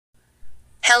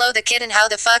Hello the kid and how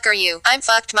the fuck are you? I'm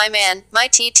fucked my man. My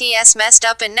TTS messed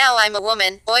up and now I'm a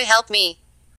woman. Boy help me.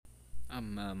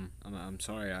 I'm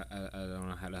sorry. I don't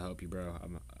know how to help you, bro.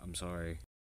 I'm sorry.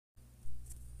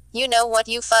 You know what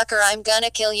you fucker, I'm gonna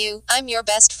kill you. I'm your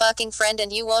best fucking friend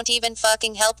and you won't even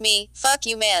fucking help me. Fuck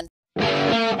you man.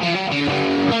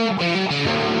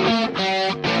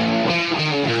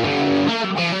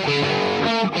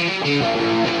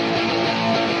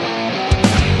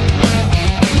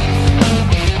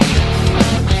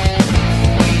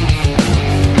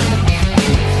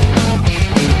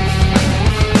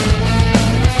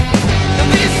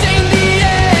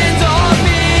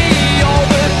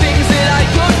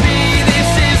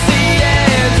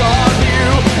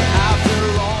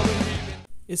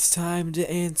 It's time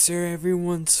to answer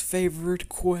everyone's favorite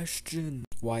question.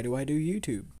 Why do I do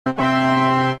YouTube?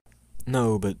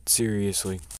 No, but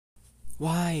seriously.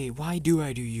 Why do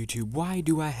I do YouTube? Why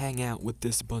do I hang out with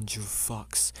this bunch of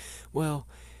fucks? Well,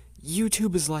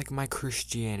 YouTube is like my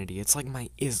Christianity. It's like my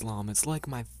Islam. It's like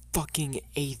my fucking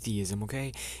atheism,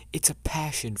 okay? It's a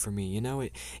passion for me, you know?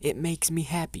 It makes me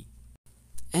happy.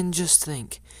 And just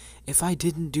think, if I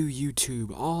didn't do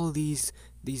YouTube, all these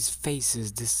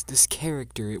faces, this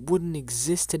character, it wouldn't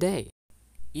exist today.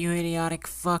 You idiotic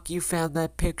fuck, you found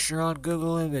that picture on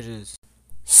Google Images.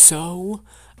 So,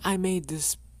 I made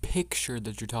this picture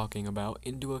that you're talking about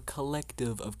into a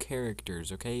collective of characters,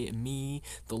 okay? Me,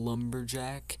 the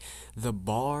lumberjack, the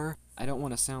bar. I don't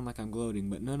want to sound like I'm gloating,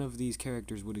 but none of these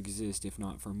characters would exist if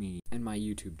not for me and my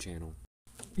YouTube channel.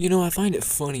 You know, I find it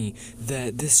funny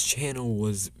that this channel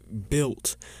was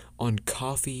built on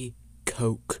coffee,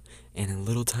 Coke, and a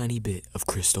little tiny bit of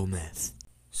crystal meth.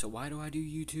 So why do I do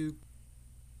YouTube?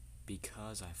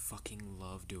 Because I fucking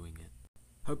love doing it.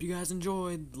 Hope you guys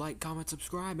enjoyed. Like, comment,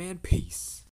 subscribe, and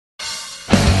peace.